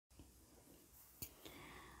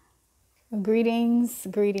Greetings,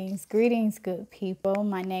 good people.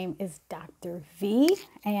 My name is Dr. V,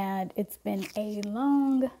 and it's been a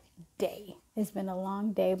long day. It's been a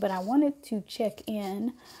long day, but I wanted to check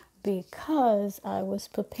in because I was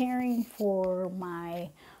preparing for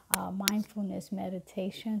my mindfulness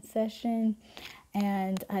meditation session,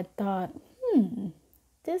 and I thought,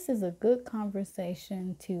 this is a good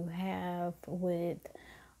conversation to have with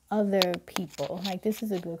other people. Like, this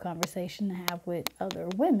is a good conversation to have with other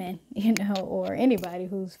women, or anybody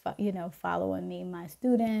who's, following me, my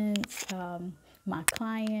students, my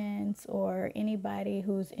clients, or anybody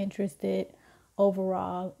who's interested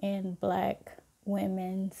overall in Black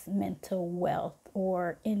women's mental wealth,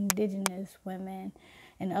 or Indigenous women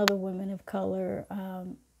and other women of color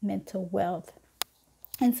mental wealth.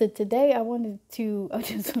 And so today I wanted to,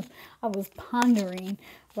 I was pondering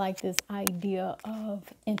like this idea of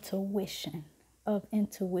intuition.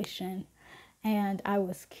 And I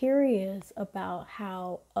was curious about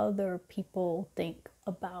how other people think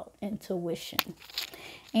about intuition.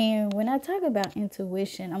 And when I talk about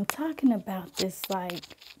intuition, I'm talking about this like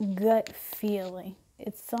gut feeling.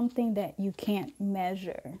 It's something that you can't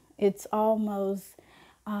measure. It's almost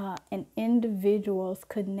an individual's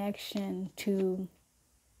connection to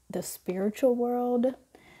the spiritual world,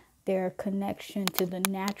 their connection to the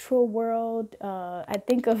natural world. I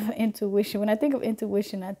think of intuition. When I think of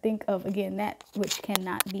intuition, I think of, again, that which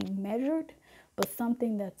cannot be measured, but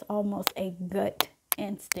something that's almost a gut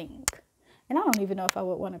instinct. And I don't even know if I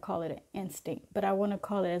would want to call it an instinct, but I want to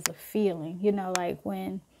call it as a feeling, like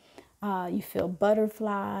when you feel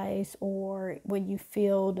butterflies, or when you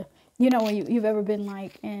feel, when you've ever been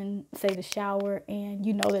like in, say, the shower, and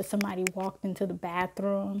you know that somebody walked into the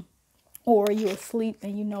bathroom, or you're asleep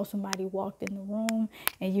and somebody walked in the room,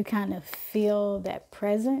 and you kind of feel that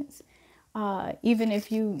presence. Even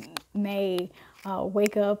if you may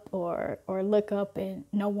wake up or look up and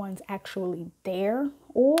no one's actually there,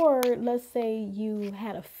 or let's say you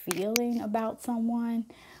had a feeling about someone,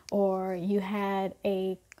 or you had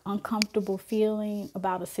a uncomfortable feeling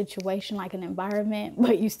about a situation, like an environment,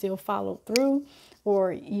 but you still followed through,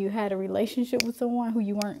 or you had a relationship with someone who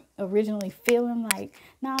you weren't originally feeling like,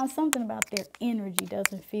 nah, something about their energy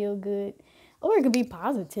doesn't feel good. Or it could be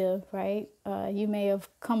positive, right? You may have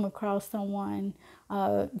come across someone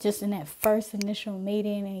just in that first initial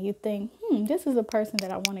meeting, and you think, this is a person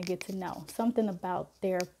that I want to get to know. Something about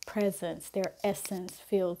their presence, their essence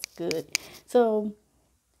feels good. So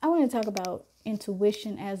I want to talk about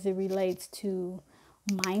intuition as it relates to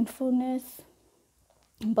mindfulness,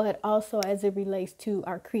 but also as it relates to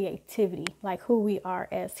our creativity, like who we are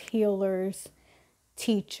as healers,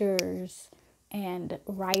 teachers, and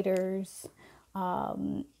writers,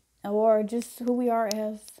 or just who we are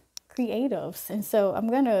as creatives. And so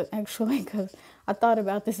I'm gonna actually, because I thought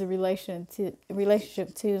about this in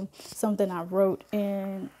relationship to something I wrote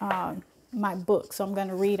in my book. So I'm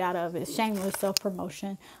gonna read out of it. Shameless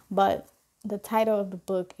self-promotion, but the title of the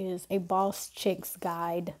book is A Boss Chick's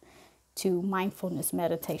Guide to Mindfulness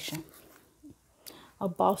Meditation. A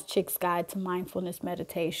Boss Chick's Guide to Mindfulness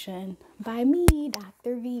Meditation by me,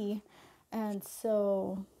 Dr. V. And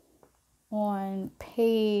so on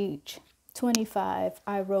page 25,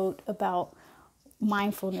 I wrote about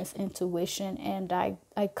mindfulness intuition, and I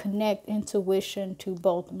connect intuition to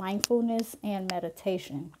both mindfulness and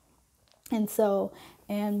meditation. And so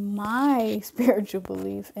in my spiritual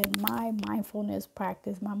belief and my mindfulness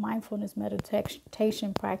practice, my mindfulness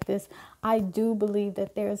meditation practice, I do believe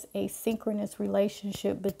that there's a synchronous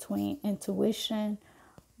relationship between intuition,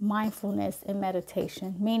 mindfulness, and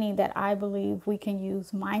meditation, meaning that I believe we can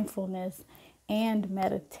use mindfulness and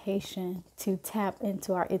meditation to tap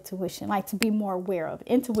into our intuition, like to be more aware of.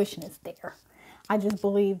 Intuition is there. I just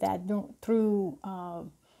believe that through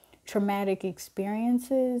traumatic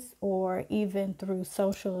experiences, or even through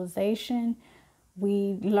socialization,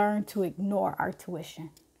 we learn to ignore our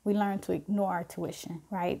tuition.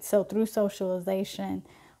 Right? So through socialization,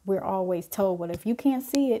 we're always told, well, if you can't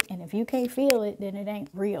see it and if you can't feel it, then it ain't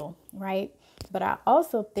real, right? But I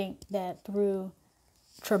also think that through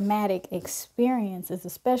traumatic experiences,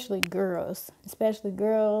 especially girls,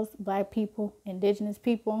 Black people, Indigenous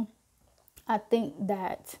people, I think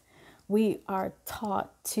that we are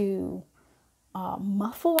taught to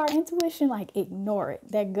muffle our intuition, like ignore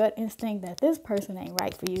it. That gut instinct that this person ain't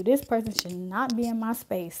right for you. This person should not be in my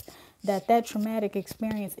space. That traumatic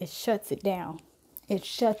experience, it shuts it down. It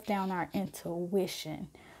shuts down our intuition.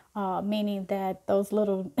 Meaning that those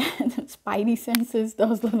little spidey senses,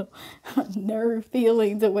 those little nerve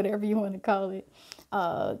feelings, or whatever you want to call it,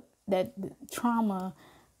 that trauma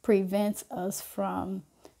prevents us from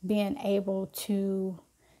being able to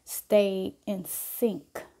stay in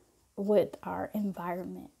sync with our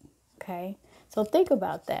environment. Okay. So think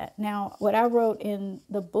about that. Now, what I wrote in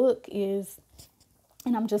the book is,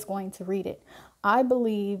 and I'm just going to read it. I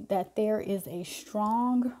believe that there is a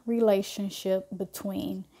strong relationship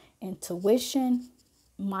between intuition,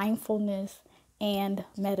 mindfulness, and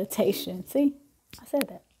meditation. See, I said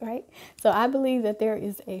that, right? So I believe that there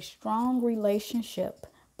is a strong relationship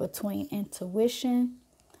between intuition,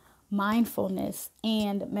 mindfulness,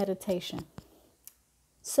 and meditation.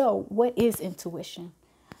 So, what is intuition?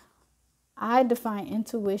 I define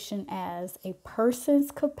intuition as a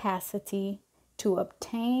person's capacity to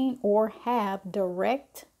obtain or have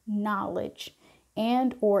direct knowledge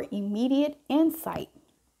and or immediate insight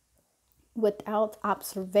without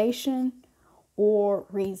observation or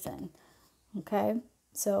reason. Okay?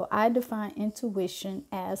 So I define intuition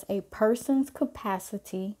as a person's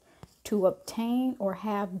capacity to obtain or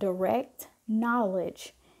have direct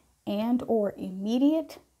knowledge and or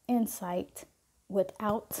immediate insight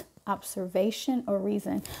without observation or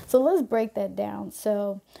reason. So let's break that down.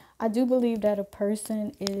 So I do believe that a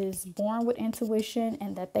person is born with intuition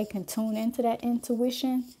and that they can tune into that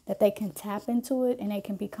intuition, that they can tap into it, and they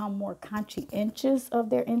can become more conscientious of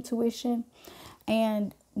their intuition.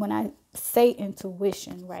 And when I say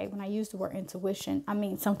intuition, right, when I use the word intuition, I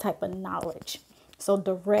mean some type of knowledge. So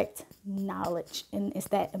direct knowledge, and it's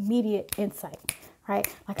that immediate insight, right?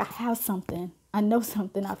 Like I have something, I know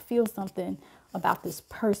something, I feel something about this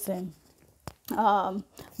person,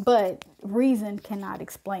 but reason cannot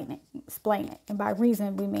explain it. And by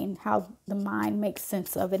reason, we mean how the mind makes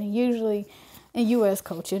sense of it. And usually in U.S.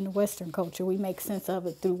 culture, in the Western culture, we make sense of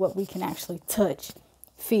it through what we can actually touch,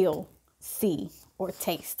 feel, see, or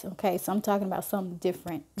taste. Okay, so I'm talking about something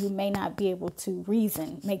different. You may not be able to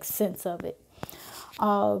reason, make sense of it.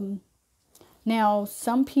 Now,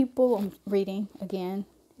 some people, I'm reading again,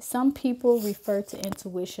 some people refer to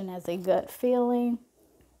intuition as a gut feeling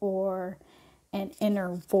or an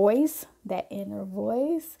inner voice,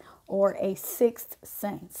 or a sixth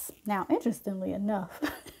sense. Now, interestingly enough,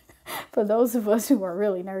 for those of us who are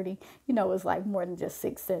really nerdy, it's like more than just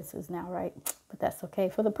six senses now, right? But that's okay.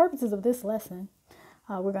 For the purposes of this lesson,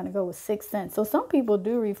 we're going to go with sixth sense. So some people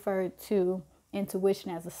do refer to intuition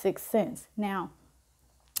as a sixth sense. Now,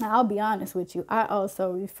 I'll be honest with you. I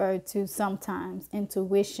also refer to sometimes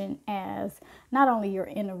intuition as not only your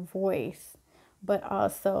inner voice, but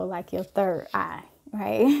also like your third eye,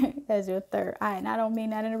 right? As your third eye. And I don't mean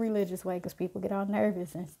that in a religious way, because people get all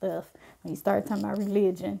nervous and stuff when you start talking about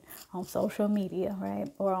religion on social media,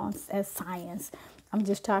 right? Or as science. I'm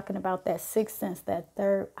just talking about that sixth sense, that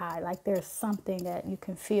third eye. Like there's something that you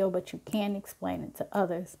can feel, but you can't explain it to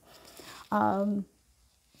others.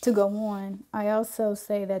 To go on, I also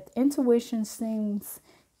say that intuition seems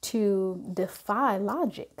to defy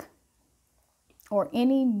logic or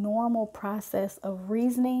any normal process of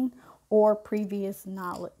reasoning or previous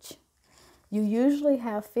knowledge. You usually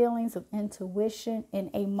have feelings of intuition in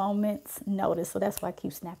a moment's notice. So that's why I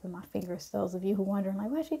keep snapping my fingers. Those of you who are wondering, like,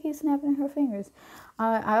 why she keep snapping her fingers?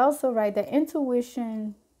 I also write that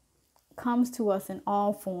intuition comes to us in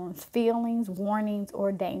all forms: feelings, warnings,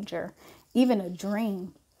 or danger, even a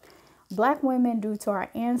dream. Black women, due to our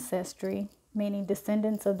ancestry, meaning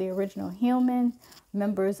descendants of the original human,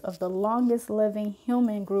 members of the longest living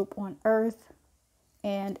human group on earth,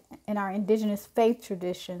 and in our indigenous faith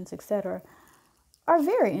traditions, etc., are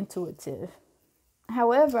very intuitive.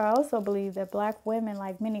 However, I also believe that Black women,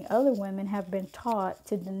 like many other women, have been taught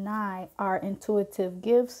to deny our intuitive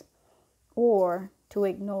gifts or to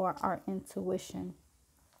ignore our intuition.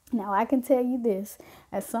 Now, I can tell you this,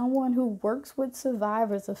 as someone who works with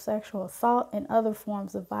survivors of sexual assault and other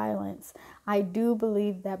forms of violence, I do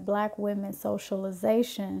believe that Black women's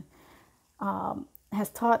socialization has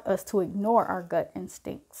taught us to ignore our gut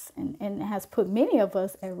instincts and has put many of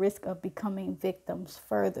us at risk of becoming victims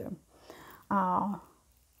further.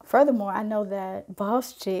 Furthermore, I know that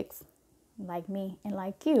boss chicks like me and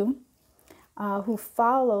like you who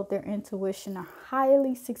follow their intuition are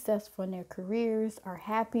highly successful in their careers, are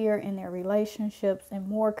happier in their relationships, and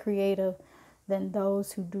more creative than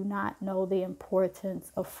those who do not know the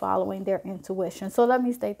importance of following their intuition. So let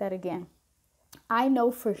me state that again. I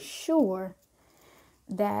know for sure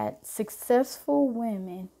that successful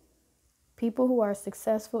women, people who are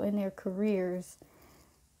successful in their careers,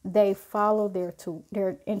 they follow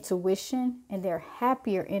their intuition, and they're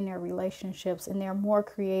happier in their relationships, and they're more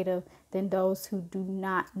creative than those who do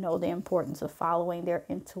not know the importance of following their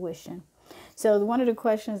intuition. So one of the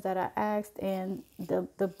questions that I asked in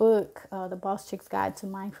the book, The Boss Chick's Guide to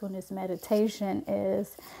Mindfulness Meditation,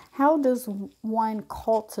 is how does one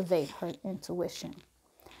cultivate her intuition?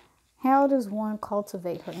 How does one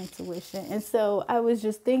cultivate her intuition? And so I was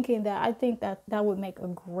just thinking that I think that that would make a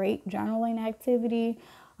great journaling activity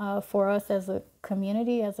for us as a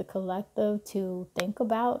community, as a collective to think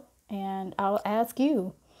about. And I'll ask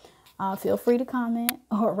you, feel free to comment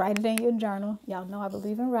or write it in your journal. Y'all know I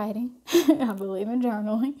believe in writing, I believe in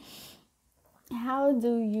journaling. How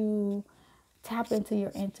do you tap into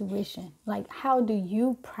your intuition? Like, how do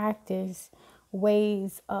you practice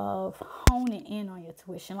ways of honing in on your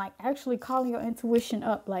intuition? Like, actually calling your intuition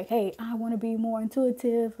up, like, hey, I want to be more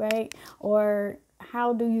intuitive, right? Or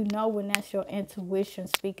how do you know when that's your intuition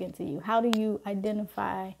speaking to you? How do you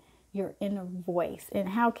identify your inner voice? And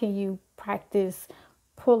how can you practice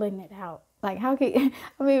pulling it out? Like, how can,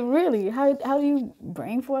 I mean, really, how do you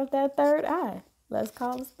bring forth that third eye? Let's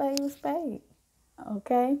call a spade a spade.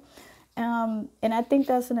 Okay. And I think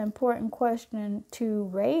that's an important question to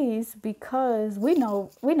raise because we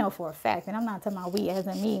know for a fact, and I'm not talking about we as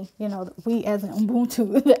in me, we as in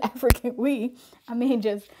Ubuntu, the African we. I mean,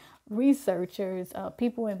 just researchers,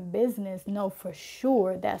 people in business know for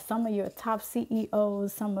sure that some of your top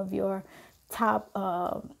CEOs, some of your top,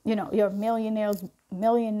 your millionaires,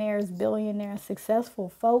 billionaires, successful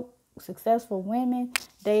folk, successful women,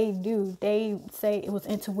 they say it was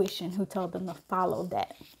intuition who told them to follow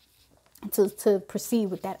that, to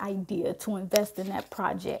proceed with that idea, to invest in that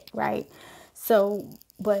project, right? So,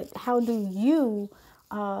 but how do you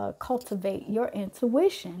cultivate your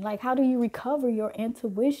intuition? Like, how do you recover your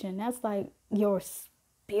intuition? That's like your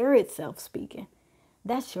spirit self speaking.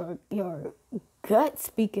 That's your gut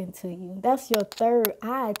speaking to you. That's your third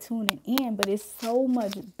eye tuning in. But it's so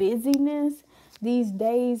much busyness these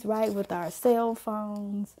days, right? With our cell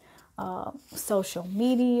phones, social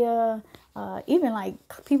media, even like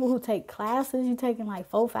people who take classes. You're taking like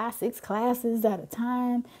 4, 5, 6 classes at a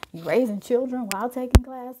time. You're raising children while taking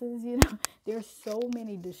classes. There's so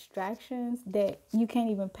many distractions that you can't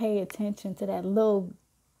even pay attention to that little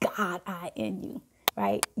God eye in you,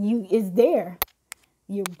 right? It's there.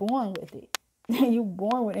 You're born with it. You're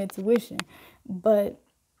born with intuition. But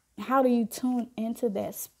how do you tune into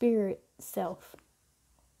that spirit self,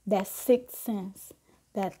 that sixth sense,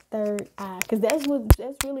 that third eye? Because that's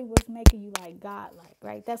really what's making you like God-like,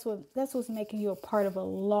 right? That's what's making you a part of a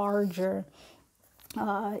larger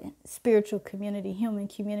spiritual community, human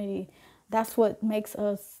community. That's what makes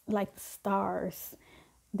us like the stars.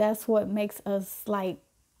 That's what makes us like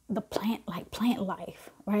plant life,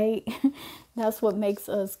 right? That's what makes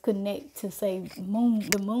us connect to, say, the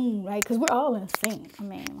moon, right? Because we're all in sync. I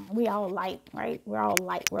mean, we all light, right? We're all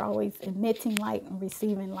light. We're always emitting light and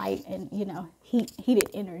receiving light, and heated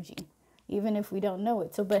energy, even if we don't know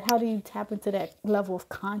it. So, but how do you tap into that level of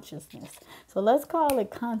consciousness? So let's call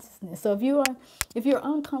it consciousness. So if you're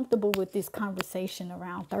uncomfortable with this conversation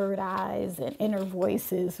around third eyes and inner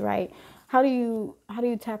voices, right? How do you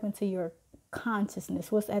tap into your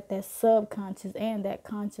consciousness? What's at that subconscious and that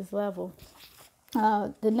conscious level?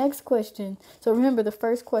 The next question. So remember, the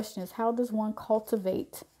first question is, how does one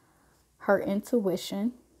cultivate her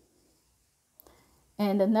intuition?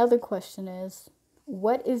 And another question is,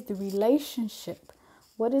 what is the relationship?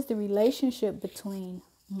 What is the relationship between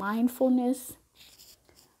mindfulness,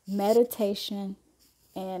 meditation,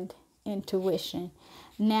 and intuition?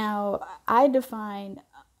 Now, I define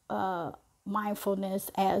mindfulness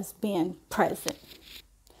as being present.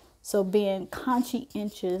 So being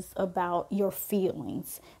conscientious about your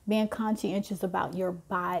feelings, being conscientious about your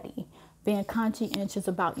body, being conscientious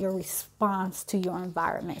about your response to your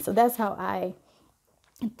environment. So that's how I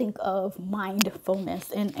think of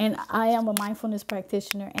mindfulness. And I am a mindfulness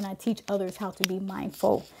practitioner, and I teach others how to be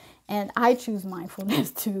mindful. And I choose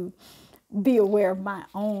mindfulness to be aware of my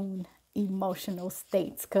own emotional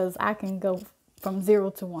states, because I can go from 0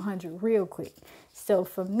 to 100 real quick. So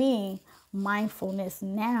for me, mindfulness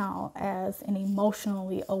now, as an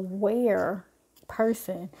emotionally aware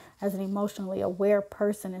person,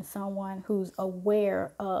 and someone who's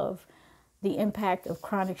aware of the impact of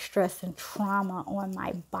chronic stress and trauma on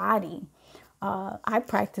my body, I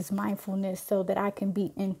practice mindfulness so that I can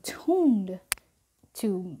be in tune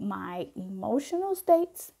to my emotional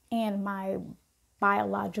states and my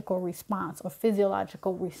biological response or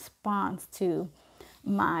physiological response to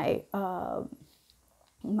my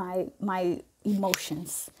my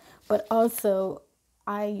emotions. But also,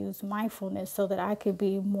 I use mindfulness so that I could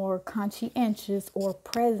be more conscientious or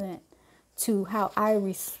present to how I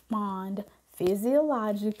respond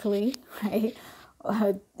physiologically, right?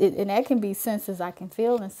 And that can be senses I can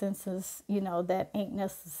feel, and senses, that ain't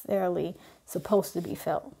necessarily supposed to be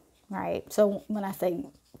felt, right? So when I say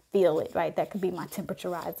feel it, right, that could be my temperature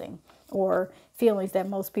rising, or feelings that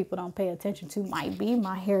most people don't pay attention to might be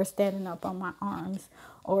my hair standing up on my arms,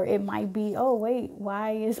 or it might be, oh wait,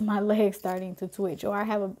 why is my leg starting to twitch? Or I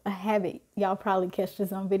have a habit, y'all probably catch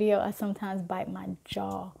this on video, I sometimes bite my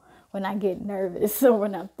jaw when I get nervous. So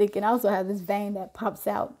when I'm thinking, I also have this vein that pops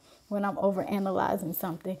out when I'm over analyzing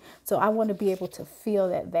something. So I want to be able to feel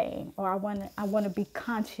that vein, or I want to be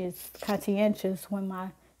conscientious when my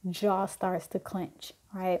jaw starts to clench,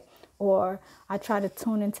 right? Or I try to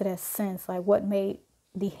tune into that sense, like what made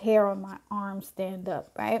the hair on my arm stand up,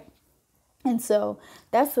 right? And so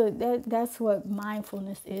that's what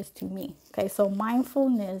mindfulness is to me. Okay, so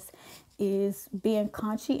mindfulness is being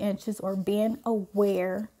conscientious or being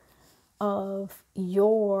aware of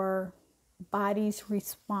your body's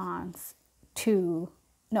response to,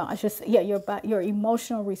 no, I should say, yeah, your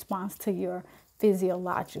emotional response to your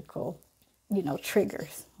physiological,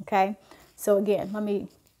 triggers. Okay, so again, let me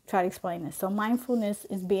try to explain this. So mindfulness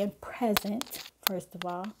is being present, first of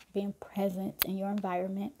all, being present in your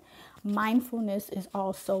environment. Mindfulness is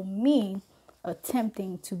also me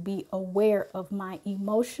attempting to be aware of my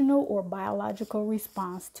emotional or biological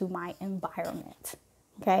response to my environment.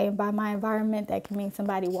 Okay, and by my environment, that can mean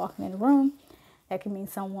somebody walking in the room. That can mean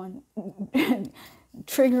someone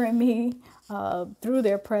triggering me through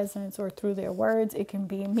their presence or through their words. It can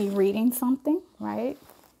be me reading something, right?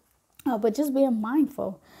 But just being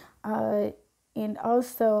mindful. And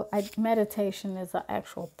also, meditation is an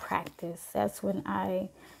actual practice. That's when I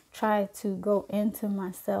try to go into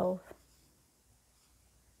myself.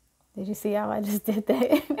 Did you see how I just did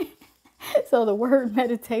that? So the word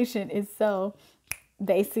meditation itself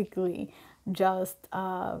basically just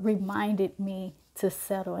reminded me to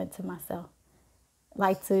settle into myself,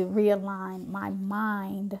 like to realign my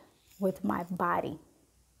mind with my body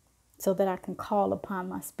so that I can call upon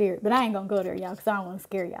my spirit. But I ain't gonna go there, y'all, because I don't want to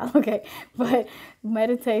scare y'all, okay? But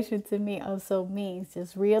meditation to me also means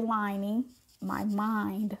just realigning my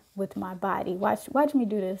mind with my body. Watch me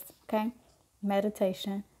do this, okay?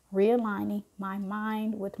 Meditation, realigning my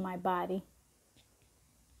mind with my body.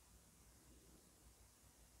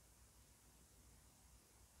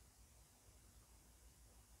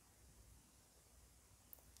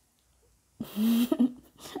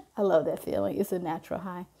 I love that feeling. It's a natural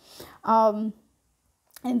high. And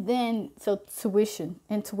then, so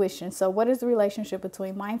intuition. So what is the relationship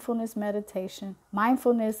between mindfulness, meditation,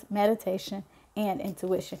 and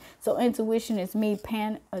intuition? So intuition is me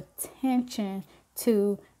paying attention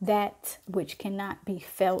to that which cannot be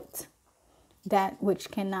felt, that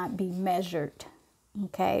which cannot be measured,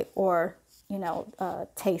 okay? Or,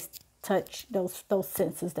 taste, touch, those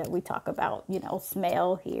senses that we talk about,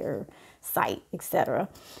 smell, hear, sight, etc.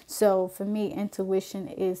 So for me, intuition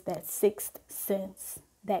is that sixth sense,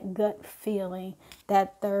 that gut feeling,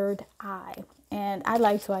 that third eye. And I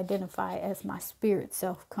like to identify as my spirit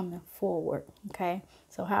self coming forward, okay?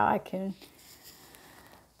 So how I can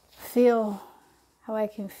feel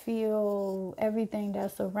everything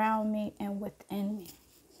that's around me and within me.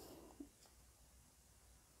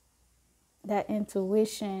 That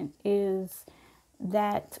intuition is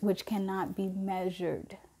that which cannot be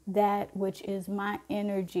measured, that which is my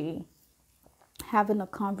energy having a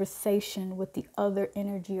conversation with the other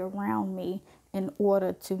energy around me in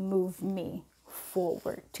order to move me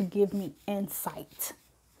forward, to give me insight.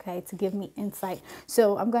 Okay, to give me insight.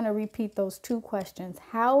 So I'm going to repeat those two questions.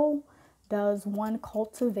 How does one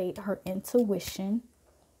cultivate her intuition?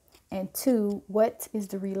 And two, what is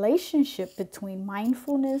the relationship between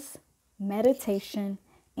mindfulness, meditation,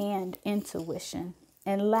 and intuition?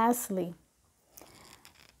 And lastly,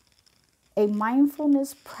 a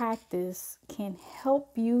mindfulness practice can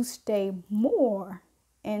help you stay more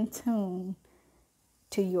in tune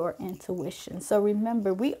to your intuition. So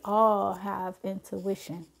remember, we all have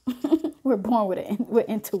intuition. We're born with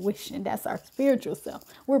intuition. That's our spiritual self.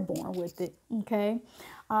 We're born with it. Okay,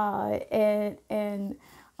 and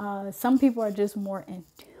some people are just more in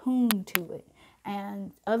tune to it,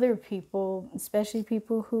 and other people, especially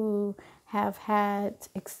people who have had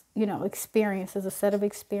experiences, a set of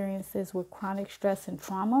experiences with chronic stress and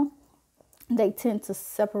trauma, they tend to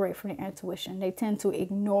separate from their intuition. They tend to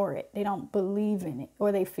ignore it. They don't believe in it,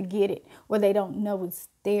 or they forget it, or they don't know it's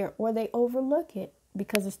there, or they overlook it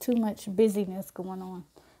because there's too much busyness going on.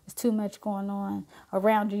 There's too much going on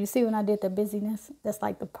around you. You see when I did the busyness? That's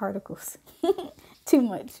like the particles. Too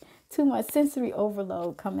much sensory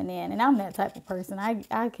overload coming in. And I'm that type of person.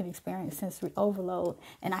 I can experience sensory overload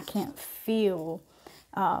and I can't feel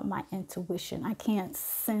my intuition. I can't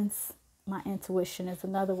sense my intuition is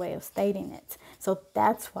another way of stating it. So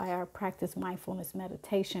that's why I practice mindfulness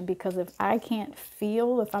meditation, because if I can't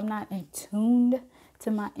feel, if I'm not in tuned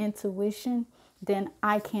to my intuition, then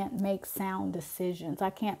I can't make sound decisions.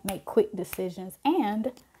 I can't make quick decisions,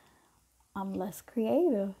 and I'm less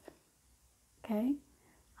creative. Okay?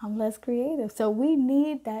 I'm less creative. So we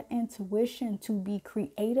need that intuition to be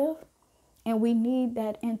creative, and we need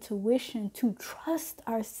that intuition to trust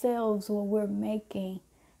ourselves when we're making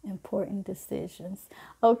important decisions.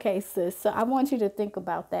 Okay, sis. So I want you to think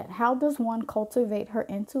about that. How does one cultivate her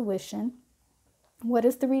intuition? What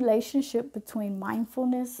is the relationship between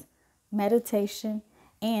mindfulness, meditation,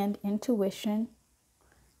 and intuition?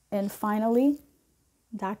 And finally,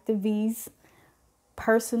 Dr. V's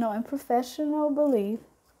personal and professional belief: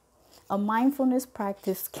 a mindfulness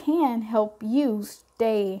practice can help you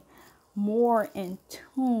stay more in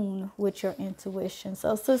tune with your intuition.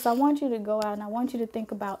 So, sis, I want you to go out and I want you to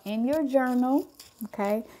think about in your journal,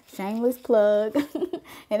 okay? Shameless plug.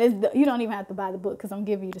 And you don't even have to buy the book, because I'm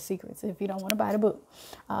giving you the secrets if you don't want to buy the book.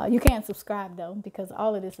 You can subscribe, though, because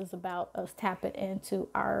all of this is about us tapping into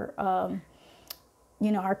our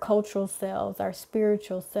our cultural selves, our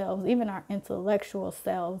spiritual selves, even our intellectual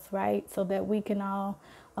selves, right? So that we can all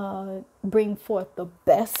bring forth the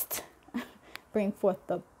best, bring forth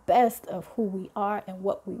the best of who we are and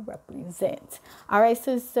what we represent. All right,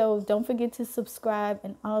 so don't forget to subscribe,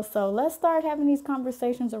 and also let's start having these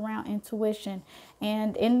conversations around intuition.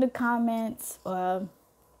 And in the comments,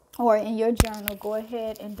 or in your journal, go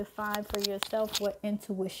ahead and define for yourself what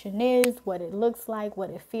intuition is, what it looks like, what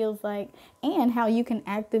it feels like, and how you can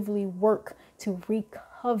actively work to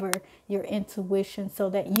recover your intuition so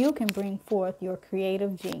that you can bring forth your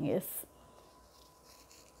creative genius.